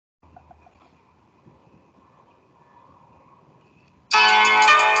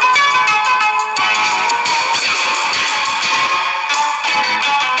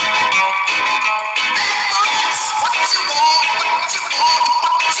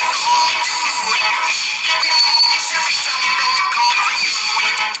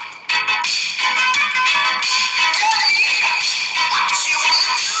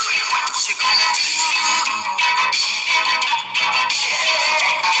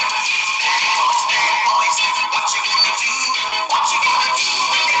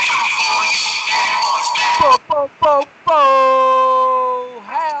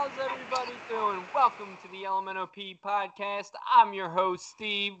P podcast. I'm your host,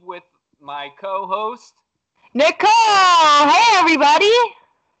 Steve, with my co-host, Nicole! Hey, everybody!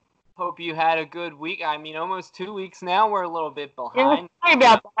 Hope you had a good week. I mean, almost 2 weeks now. We're a little bit Yeah, behind. sorry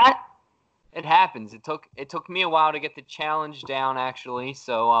about that. It happens. It took me a while to get the challenge down, actually.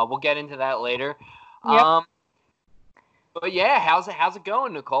 So we'll get into that later. Yep. But yeah, how's it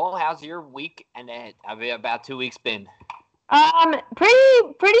going, Nicole? How's your week and about 2 weeks been?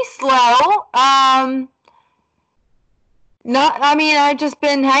 Pretty slow. I've just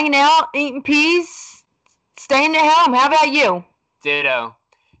been hanging out, eating peas, staying at home. How about you? Ditto.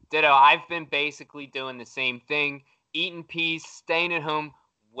 I've been basically doing the same thing, eating peas, staying at home,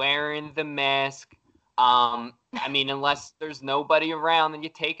 wearing the mask. Unless there's nobody around, then you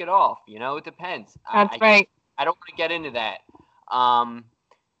take it off. It depends. That's right. I don't want to get into that.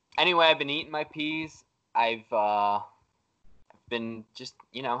 Anyway, I've been eating my peas. I've been just,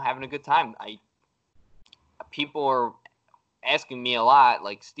 having a good time. People are asking me a lot,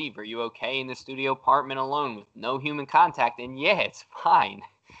 like, Steve, are you okay in the studio apartment alone with no human contact? And yeah, it's fine.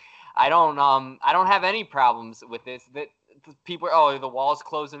 I don't have any problems with this. That people are, the wall's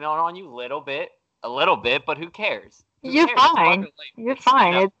closing in on you a little bit, but who cares? You're fine. You're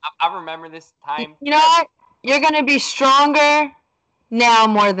fine. I remember this time. You know what? You're going to be stronger now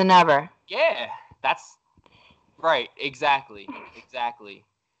more than ever. Yeah, that's right. Exactly.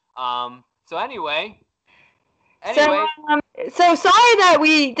 So anyway. So sorry that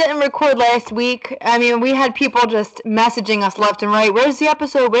we didn't record last week. I mean, we had people just messaging us left and right. Where's the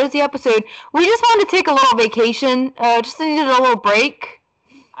episode? We just wanted to take a little vacation. Just needed a little break.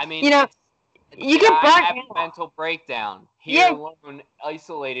 I mean, you get burnt I have a mental breakdown here alone,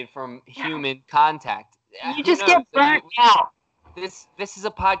 isolated from human contact. You just get burnt out. This is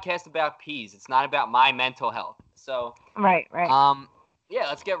a podcast about peas. It's not about my mental health. So right. Yeah,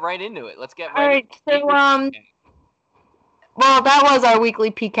 let's get right into it. All right. So well, that was our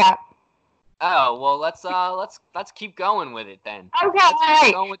weekly PCAP. Oh, well, let's keep going with it then. Okay, all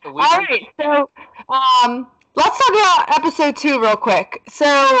right. So, let's talk about episode 2 real quick.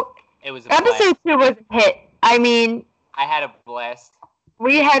 So, it was episode 2 was a hit. I mean, I had a blast.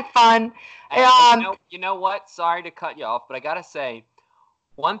 We had fun. You know what? Sorry to cut you off, but I gotta say,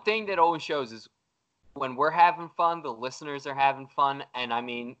 one thing that always shows is when we're having fun, the listeners are having fun, and I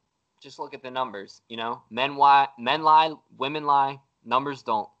mean, just look at the numbers. Men lie, women lie, numbers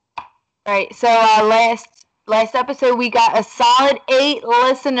don't. Right. So last episode we got a solid 8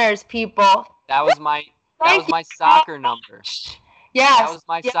 listeners, people. That was my soccer number. Yes. That was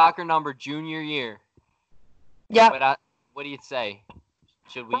my soccer number junior year. Yeah. But what do you say?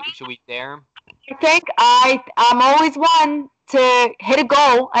 Should we dare him? I think I'm always one to hit a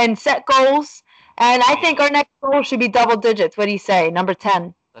goal and set goals, and I think our next goal should be double digits. What do you say? Number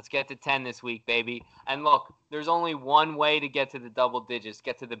 10. Let's get to 10 this week, baby. And look, there's only one way to get to the double digits.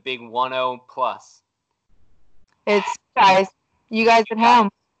 Get to the big 10 plus. It's you guys at home.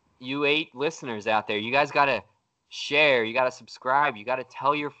 You 8 listeners out there. You guys got to share. You got to subscribe. You got to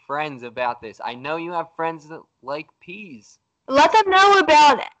tell your friends about this. I know you have friends that like peas. Let them know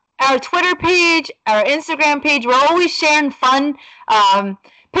about our Twitter page, our Instagram page. We're always sharing fun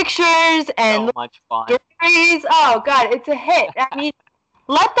pictures and so much fun. Stories. Oh, God, it's a hit. I mean,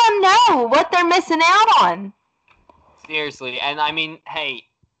 let them know what they're missing out on. Seriously. And I mean, hey,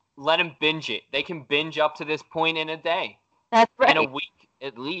 let them binge it. They can binge up to this point in a day. That's right. In a week,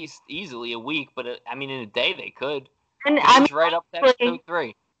 at least. Easily a week. But, in a day they could. And binge right up to episode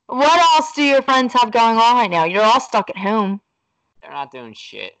 3. What else do your friends have going on right now? You're all stuck at home. They're not doing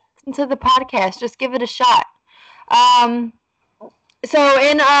shit. Listen to the podcast. Just give it a shot. So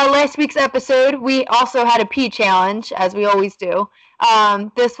in last week's episode, we also had a pea challenge, as we always do.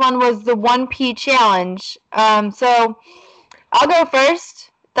 This one was the 1 pea challenge. So I'll go first.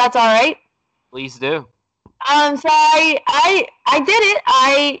 That's all right. Please do. So I did it.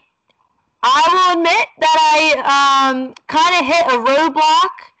 I will admit that I kind of hit a roadblock.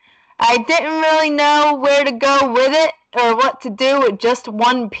 I didn't really know where to go with it or what to do with just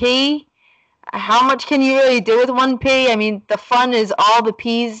 1 pea. How much can you really do with 1 pea? I mean, the fun is all the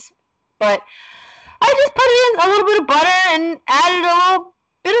peas, but I just put it in a little bit of butter and added a little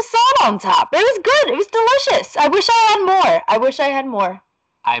bit of salt on top. It was good. It was delicious. I wish I had more.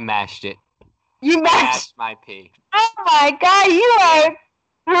 I mashed it. You mashed my pea. Oh my God, you are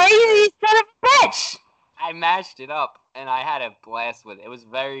crazy son of a bitch. I mashed it up and I had a blast with it. It was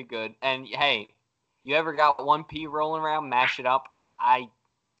very good. And hey, you ever got 1 pea rolling around, mash it up? I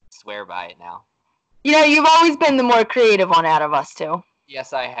swear by it now. You've always been the more creative one out of us two.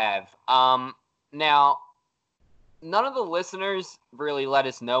 Yes, I have. Now, none of the listeners really let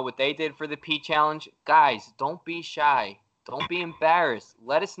us know what they did for the P challenge. Guys, don't be shy. Don't be embarrassed.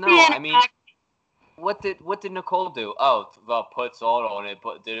 Let us know. I mean, what did Nicole do? Oh, put salt on it,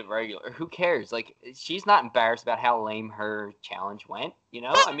 but did it regular. Who cares? Like, she's not embarrassed about how lame her challenge went. You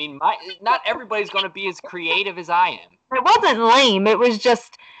know, I mean, not everybody's going to be as creative as I am. It wasn't lame. It was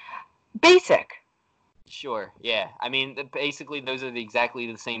just basic. Sure, yeah. I mean, basically, those are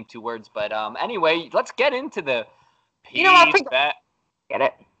exactly the same two words. But anyway, let's get into the P. You know what? Forget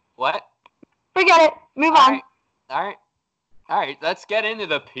it. What? Forget it. Move on. All right. Let's get into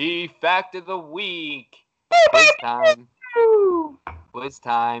the P fact of the week. Quiz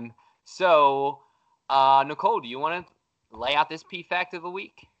time. So, Nicole, do you want to lay out this P fact of the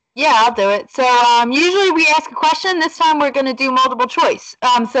week? Yeah, I'll do it. So, usually we ask a question. This time we're going to do multiple choice.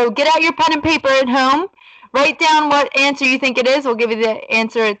 So get out your pen and paper at home. Write down what answer you think it is. We'll give you the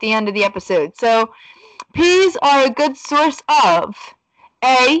answer at the end of the episode. So, peas are a good source of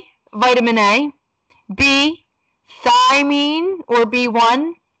A, vitamin A, B, thiamine or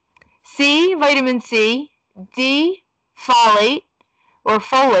B1, C, vitamin C, D, folate or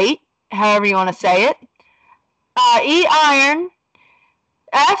folate, however you want to say it, E, iron,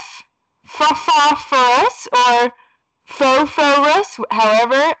 F, phosphorus or phosphorus,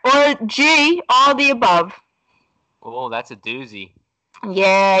 however, or G, all the above. Oh, that's a doozy.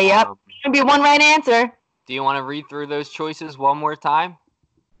 Yeah, yep. Gonna be one right answer. Do you want to read through those choices one more time?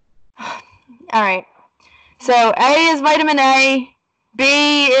 All right. So A is vitamin A,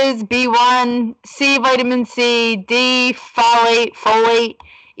 B is B1, C vitamin C, D folate,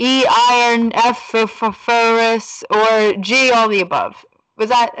 E iron, F phosphorus, or G all the above. Was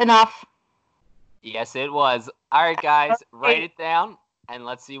that enough? Yes, it was. All right, guys, write it down, and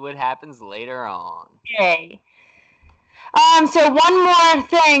let's see what happens later on. Okay. So one more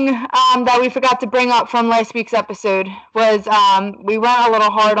thing that we forgot to bring up from last week's episode was we went a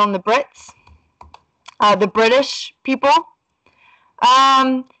little hard on the Brits, the British people.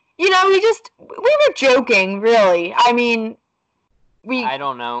 You know, we were joking, really. I mean, I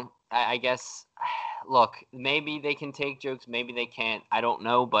don't know. I guess, look, maybe they can take jokes, maybe they can't. I don't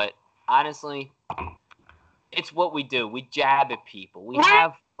know, but honestly, it's what we do. We jab at people. We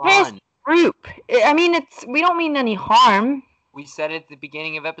have fun. Group. I mean, we don't mean any harm. We said it at the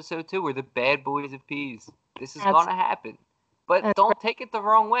beginning of episode 2, we're the bad boys of peas. This is gonna happen. But don't take it the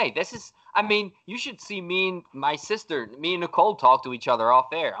wrong way. This is, I mean, you should see me and my sister, me and Nicole talk to each other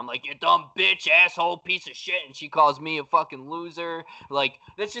off air. I'm like, you dumb bitch, asshole, piece of shit. And she calls me a fucking loser. Like,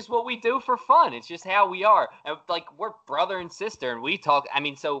 that's just what we do for fun. It's just how we are. And, like, we're brother and sister, and we talk. I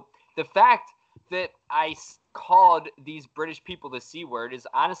mean, so the fact that I called these British people the C word is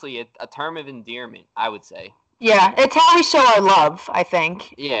honestly a term of endearment, I would say. Yeah, it's how we show our love, I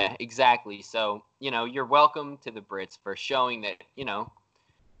think. Yeah, exactly. So, you know, you're welcome to the Brits for showing that, you know,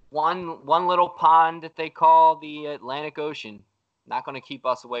 one little pond that they call the Atlantic Ocean, not going to keep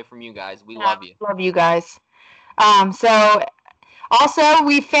us away from you guys. We love you. Love you guys. So, also,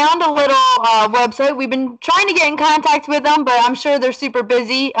 we found a little website. We've been trying to get in contact with them, but I'm sure they're super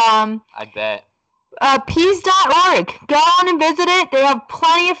busy. I bet. Peas.org. Go on and visit it. They have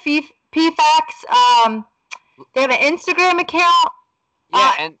plenty of P-facts. They have an Instagram account.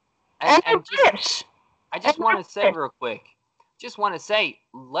 Yeah, and just, I just want to say real quick,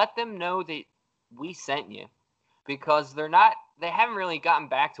 let them know that we sent you, because they haven't really gotten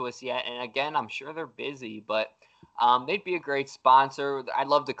back to us yet. And again, I'm sure they're busy, but they'd be a great sponsor. I'd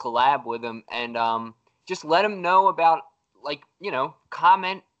love to collab with them, and just let them know about, like, you know,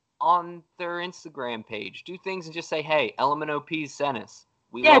 comment on their Instagram page, do things and just say, hey, LMNOP sent us.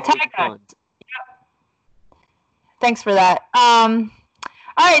 We love what you're doing. Thanks for that. All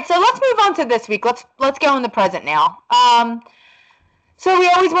right, so let's move on to this week. Let's go in the present now. So we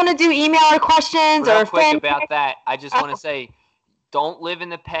always want to do email or questions Real quick about that. I just want to say, don't live in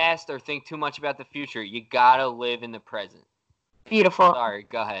the past or think too much about the future. You gotta live in the present. Beautiful. Sorry,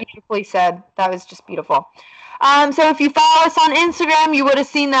 go ahead. Beautifully said. That was just beautiful. So if you follow us on Instagram, you would have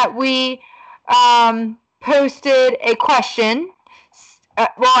seen that we posted a question.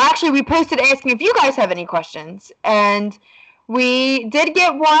 Well, actually, we posted asking if you guys have any questions. And we did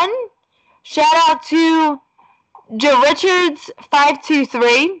get one. Shout out to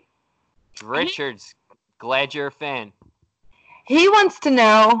Richards523. Richards, glad you're a fan. He wants to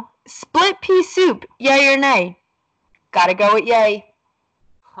know, split pea soup, yay or nay? Gotta go with yay.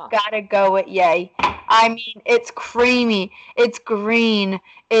 Huh. Gotta go with yay. I mean, it's creamy, it's green,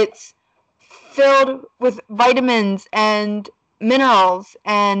 it's filled with vitamins and minerals,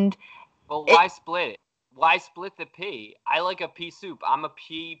 and... Well, why split it? why split the pea? I like a pea soup. I'm a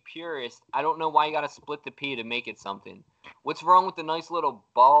pea purist. I don't know why you gotta split the pea to make it something. What's wrong with the nice little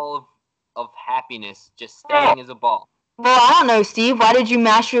ball of happiness just staying as a ball? Well, I don't know, Steve. Why did you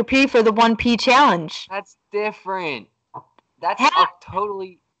mash your pea for the 1 pea challenge? That's different. That's a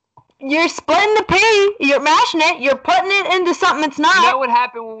totally... You're splitting the pea. You're mashing it. You're putting it into something it's not. You know what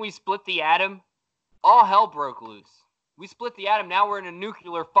happened when we split the atom? All hell broke loose. We split the atom. Now we're in a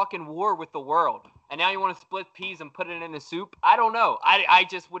nuclear fucking war with the world. And now you want to split peas and put it in a soup? I don't know. I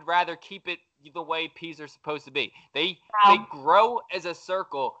just would rather keep it the way peas are supposed to be. They grow as a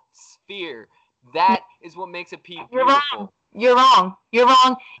circle sphere. That is what makes a pea beautiful. You're wrong. You're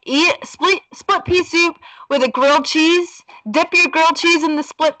wrong. Eat split pea soup with a grilled cheese. Dip your grilled cheese in the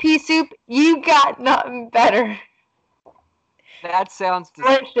split pea soup. You got nothing better. That sounds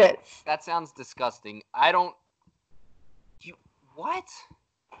delicious. That sounds disgusting. I don't. You what?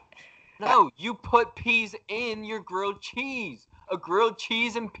 No, you put peas in your grilled cheese. A grilled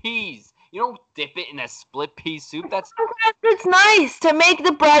cheese and peas. You don't dip it in a split pea soup. It's nice to make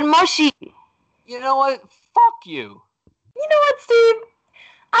the bread mushy. You know what? Fuck you. You know what, Steve?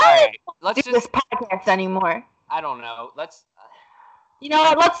 I don't do this podcast anymore. I don't know. You know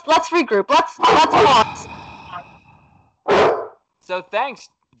what? Let's regroup. Let's pause. So thanks,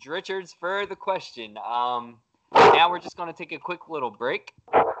 Richards, for the question. Now we're just gonna take a quick little break.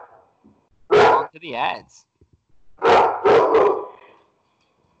 On to the ads.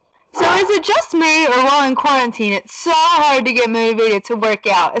 So is it just me, or while in quarantine, it's so hard to get motivated to work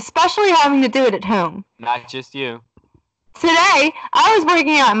out, especially having to do it at home? Not just you. Today, I was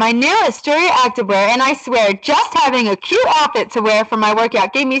working out in my new Astoria activewear, and I swear, just having a cute outfit to wear for my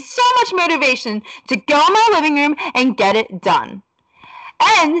workout gave me so much motivation to go in my living room and get it done.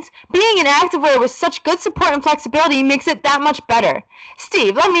 And being in activewear with such good support and flexibility makes it that much better.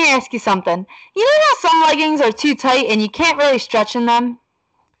 Steve, let me ask you something. You know how some leggings are too tight and you can't really stretch in them?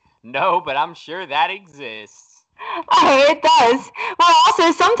 No, but I'm sure that exists. Oh, it does. Well,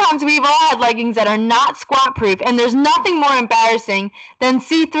 also, sometimes we've all had leggings that are not squat-proof, and there's nothing more embarrassing than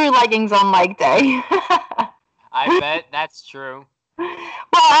see-through leggings on leg day. I bet that's true.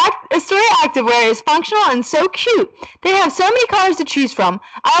 Well, Astoria activewear is functional and so cute. They have so many colors to choose from.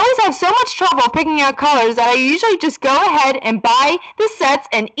 I always have so much trouble picking out colors that I usually just go ahead and buy the sets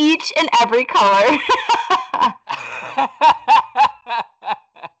in each and every color.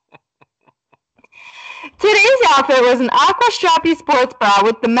 Today's outfit was an aqua strappy sports bra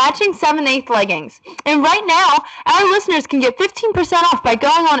with the matching 7/8 leggings. And right now, our listeners can get 15% off by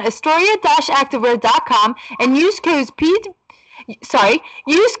going on astoria-activewear.com and use code PEAS15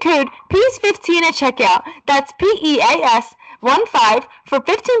 at checkout. That's PEAS15 for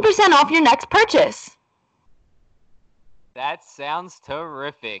 15% off your next purchase. That sounds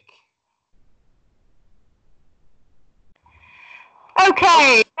terrific.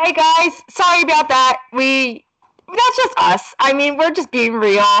 Okay, hey guys, sorry about that. That's just us. I mean, we're just being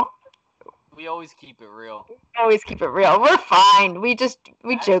real. We always keep it real. We're fine. We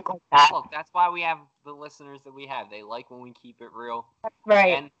joke like that. Look, that's why we have the listeners that we have. They like when we keep it real.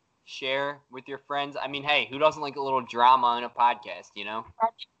 Right. And share with your friends. I mean, hey, who doesn't like a little drama in a podcast, you know?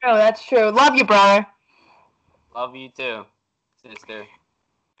 That's true. Love you, brother. Love you too, sister.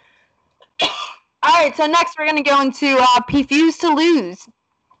 All right, so next we're going to go into Refuse to Lose.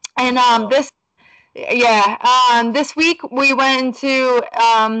 And this week we went into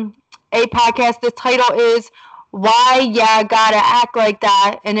a podcast. The title is Why Ya Gotta Act Like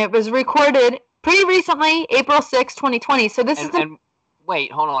That, and it was recorded pretty recently, April 6, 2020. So this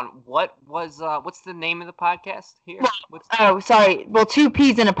wait, hold on. What's the name of the podcast here? Sorry. Well, 2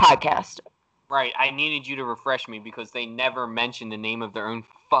 P's in a podcast. Right, I needed you to refresh me because they never mentioned the name of their own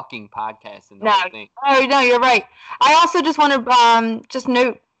fucking podcast in the whole thing. Oh, no, you're right. I also just want to just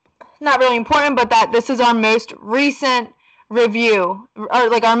note, not really important, but that this is our most recent review, or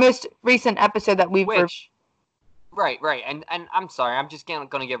like our most recent episode that we've... Right, and I'm sorry, I'm just going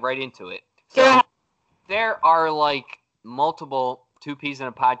to get right into it. So, there are like multiple 2 P's in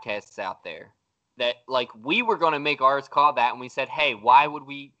a podcasts out there that like we were going to make ours called that, and we said, hey, why would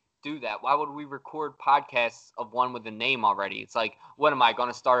we do that? Why would we record podcasts of one with a name already? It's like, what am I going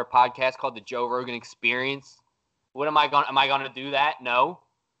to start a podcast called the Joe Rogan Experience? Am I going to do that? No,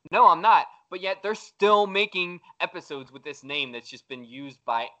 I'm not. But yet they're still making episodes with this name that's just been used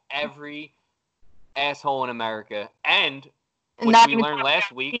by every asshole in America. And which we learned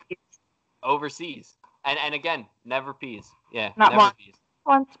last week, overseas. And again, never peas. Yeah, not never peas.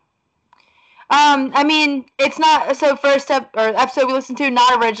 Once. I mean, it's not, so episode we listened to,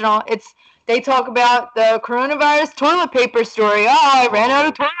 not original. They talk about the coronavirus toilet paper story. Oh, I ran out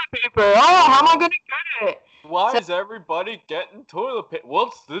of toilet paper. Oh, how am I going to get Why is everybody getting toilet paper?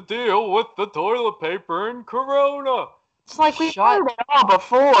 What's the deal with the toilet paper and Corona? It's like we've heard it all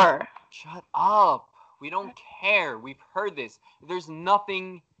before. Shut up. We don't care. We've heard this. There's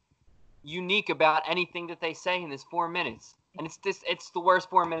nothing unique about anything that they say in this 4 minutes. And it's the worst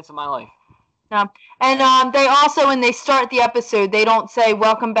 4 minutes of my life. Yeah. And they also, when they start the episode, they don't say,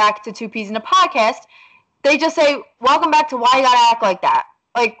 welcome back to Two Peas in a Podcast. They just say, welcome back to Why You Gotta Act Like That.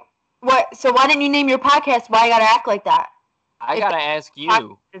 Like, what? So why didn't you name your podcast Why You Gotta Act Like That? I gotta ask you,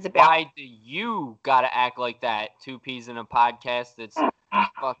 why do you gotta act like that? Two Peas in a Podcast that's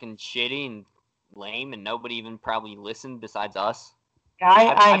fucking shitty and lame and nobody even probably listened besides us.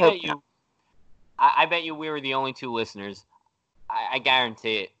 I hope bet you. I bet you we were the only 2 listeners. I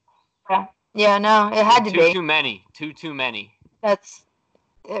guarantee it. Yeah, no, it had to be. Too many. Too many. It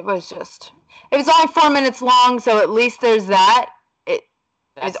was only 4 minutes long, so at least there's that.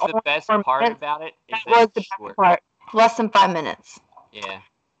 That's the best part about it. That was the best part. Less than 5 minutes. Yeah.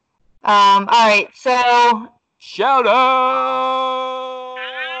 All right, so. Shout out!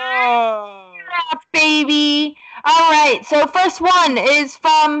 Shout out, baby! All right, so first one is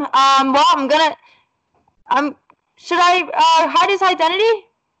from, should I hide his identity?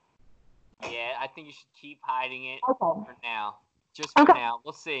 Yeah, I think you should keep hiding it for now. Just for now.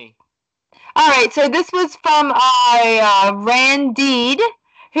 We'll see. All right, so this was from Randeed,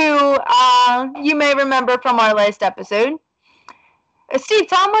 who you may remember from our last episode. Steve,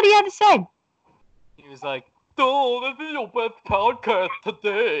 tell him what he had to say. He was like, "Oh, this is your best podcast to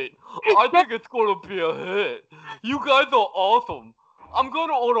date. I think it's going to be a hit. You guys are awesome. I'm going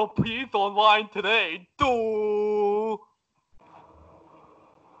to order peas online today. Duh."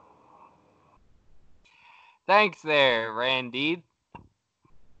 Thanks there, Randy.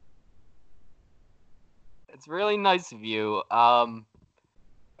 It's really nice of you.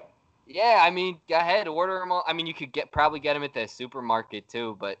 Yeah, I mean, go ahead, order them. I mean, you could probably get them at the supermarket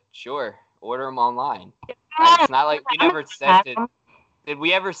too, but sure, order them online. It's not like we never said it. Did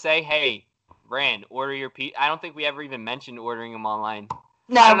we ever say, "Hey, Rand, order your pizza"? I don't think we ever even mentioned ordering them online.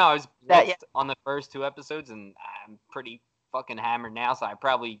 No, I don't know. I was on the first 2 episodes, and I'm pretty fucking hammered now, so I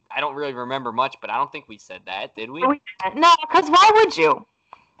don't really remember much, but I don't think we said that, did we? No, because why would you?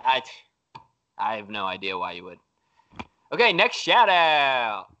 I have no idea why you would. Okay, next shout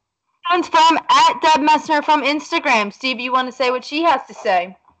out. One's from @DebMessner from Instagram. Steve, you want to say what she has to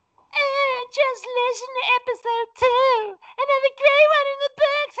say? Just listen to episode 2. Another great one in the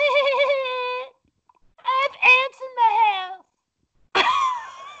books. I have ants in my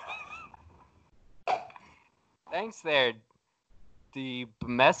house. Thanks there, the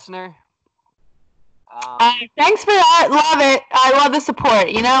Messner. Thanks for that. Love it. I love the support,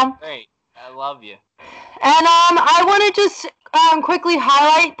 you know? Great. I love you. And I want to just quickly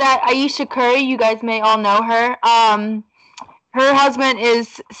highlight that Ayesha Curry, you guys may all know her. Her husband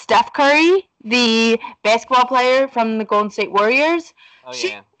is Steph Curry, the basketball player from the Golden State Warriors. Oh, she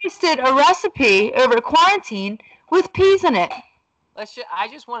yeah. posted a recipe over quarantine with peas in it. I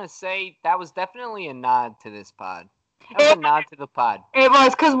just want to say that was definitely a nod to this pod. That was a nod to the pod. It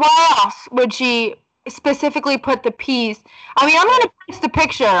was, because why else would she specifically put the peas? I mean, I'm going to post the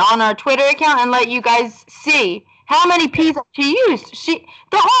picture on our Twitter account and let you guys see how many peas she used.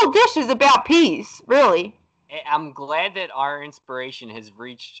 The whole dish is about peas, really. I'm glad that our inspiration has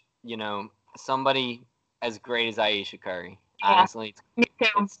reached, somebody as great as Ayesha Curry. Yeah. Honestly, Me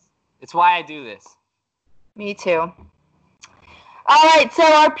too. It's why I do this. Me too. All right, so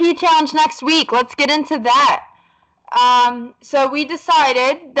our pea challenge next week. Let's get into that. So we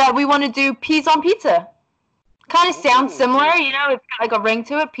decided that we want to do peas on pizza. Kind of sounds similar, it's got like a ring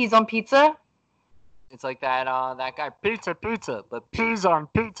to it. Peas on pizza. It's like that guy, pizza, but peas on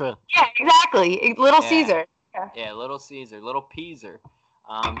pizza. Yeah, exactly. Little Caesar. Yeah, Little Caesar, Little Peaser.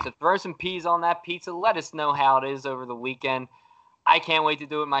 So throw some peas on that pizza. Let us know how it is over the weekend. I can't wait to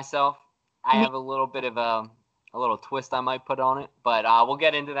do it myself. I have a little bit of a little twist I might put on it, but we'll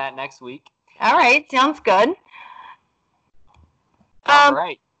get into that next week. All right, sounds good. All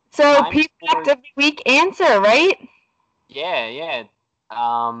right. So pea fact of the week answer, right? Yeah.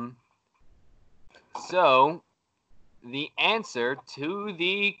 So the answer to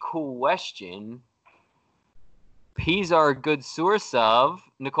the question, peas are a good source of.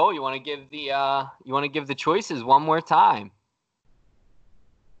 Nicole, you want to give the choices one more time?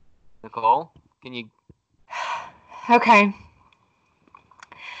 Nicole, can you? Okay.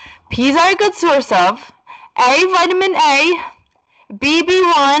 Peas are a good source of A, vitamin A,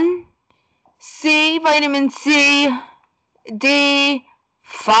 BB1, C, vitamin C, D,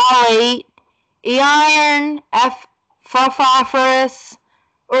 folate, E, iron, F, phosphorus,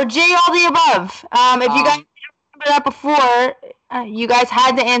 or G, all the above. If you guys that before. You guys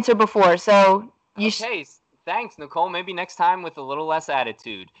had to answer before, so you Okay, thanks, Nicole. Maybe next time with a little less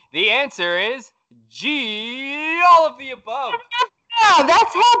attitude. The answer is G, all of the above. Yeah,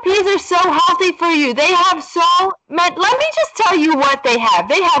 that's how peas are so healthy for you. They have so much. Let me just tell you what they have.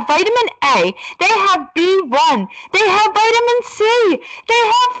 They have vitamin A. They have B1. They have vitamin C.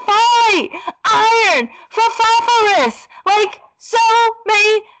 They have folate, iron, phosphorus. Like so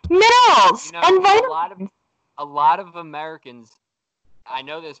many minerals and vitamins. A lot of Americans, I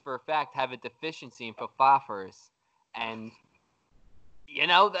know this for a fact, have a deficiency in phosphorus, and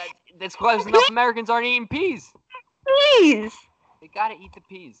that's because enough Americans aren't eating peas. Please. They gotta eat the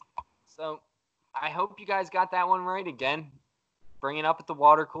peas. So I hope you guys got that one right again. Bring it up at the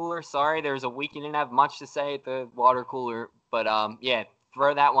water cooler. Sorry, there was a week you didn't have much to say at the water cooler, but yeah,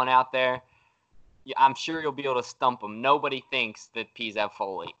 throw that one out there. Yeah, I'm sure you'll be able to stump them. Nobody thinks that peas have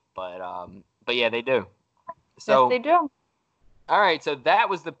folate, but yeah, they do. So Yes, they do. all right, so that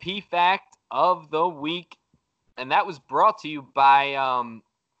was the pea fact of the week, and that was brought to you by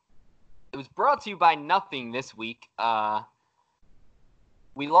it was brought to you by Nothing this week.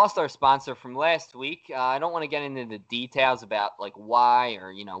 We lost our sponsor from last week. I don't want to get into the details about like why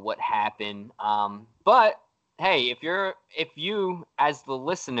or what happened. But hey, if you as the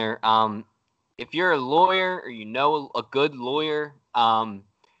listener, if you're a lawyer or a good lawyer,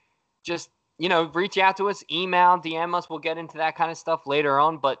 just reach out to us, email, DM us. We'll get into that kind of stuff later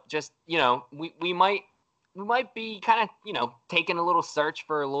on. But just we might be kind of taking a little search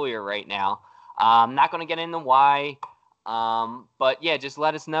for a lawyer right now. I'm not going to get into why. But yeah, just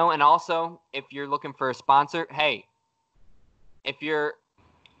let us know. And also, if you're looking for a sponsor, hey, if you're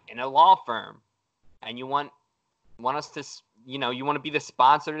in a law firm and you want us to, you want to be the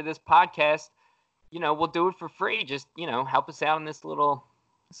sponsor to this podcast, we'll do it for free. Just, help us out in this little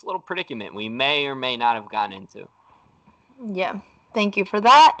predicament we may or may not have gotten into. Yeah. Thank you for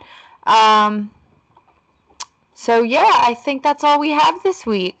that. So yeah, I think that's all we have this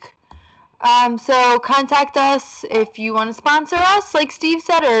week. So contact us if you want to sponsor us, like Steve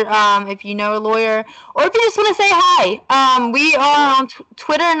said, or if you know a lawyer, or if you just want to say hi. We are on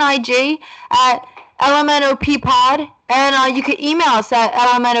Twitter and IG at LMNOPpod, and you can email us at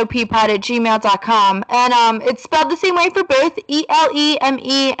lmnoppod@gmail.com, and it's spelled the same way for both,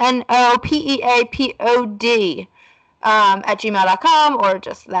 ELEMENOPEAPOD, at gmail.com, or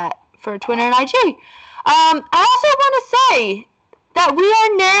just that for Twitter and IG. I also want to say that we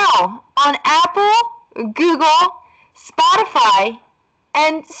are now on Apple, Google, Spotify,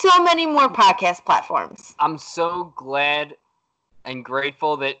 and so many more podcast platforms. I'm so glad and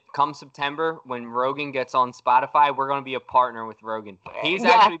grateful that come September, when Rogan gets on Spotify, we're going to be a partner with Rogan. He's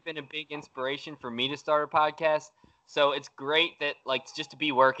actually been a big inspiration for me to start a podcast. So it's great that, just to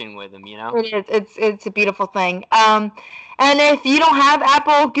be working with him, It's a beautiful thing. And if you don't have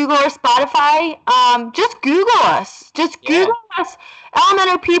Apple, Google, or Spotify, just Google us. Just Google us,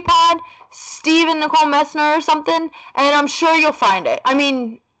 LMNOP Pod, Steve and Nicole Messner or something, and I'm sure you'll find it. I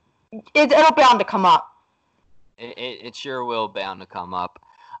mean, it'll bound to come up. It sure will bound to come up.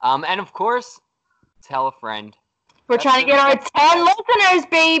 And of course, tell a friend. We're trying to get our 10 listeners,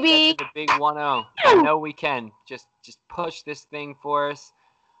 baby. That's the big 1-0. I know we can. Just push this thing for us.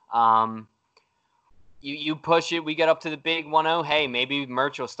 You push it, we get up to the big 1-0. Hey, maybe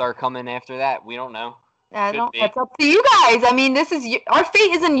merch will start coming after that. We don't know. That's up to you guys. I mean, our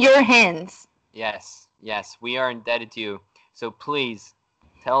fate is in your hands. Yes, we are indebted to you. So please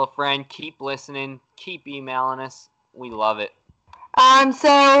tell a friend. Keep listening. Keep emailing us. We love it.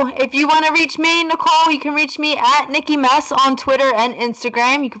 So if you want to reach me, Nicole, you can reach me at Nikki Mess on Twitter and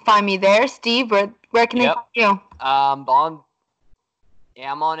Instagram. You can find me there. Steve, where can they find you? I'm on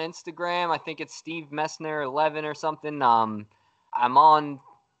Instagram. I think it's Steve Messner 11 or something. I'm on.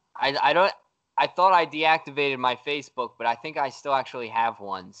 I thought I deactivated my Facebook, but I think I still actually have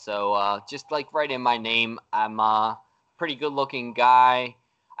one. So just write in my name. I'm a pretty good looking guy.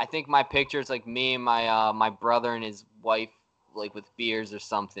 I think my picture is me and my brother and his wife, with beers or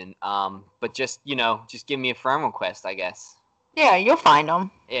something. But just give me a friend request, I guess. Yeah, you'll find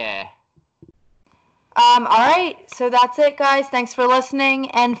them. Yeah. All right. So that's it, guys. Thanks for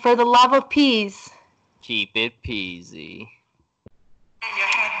listening, and for the love of peas, keep it peasy.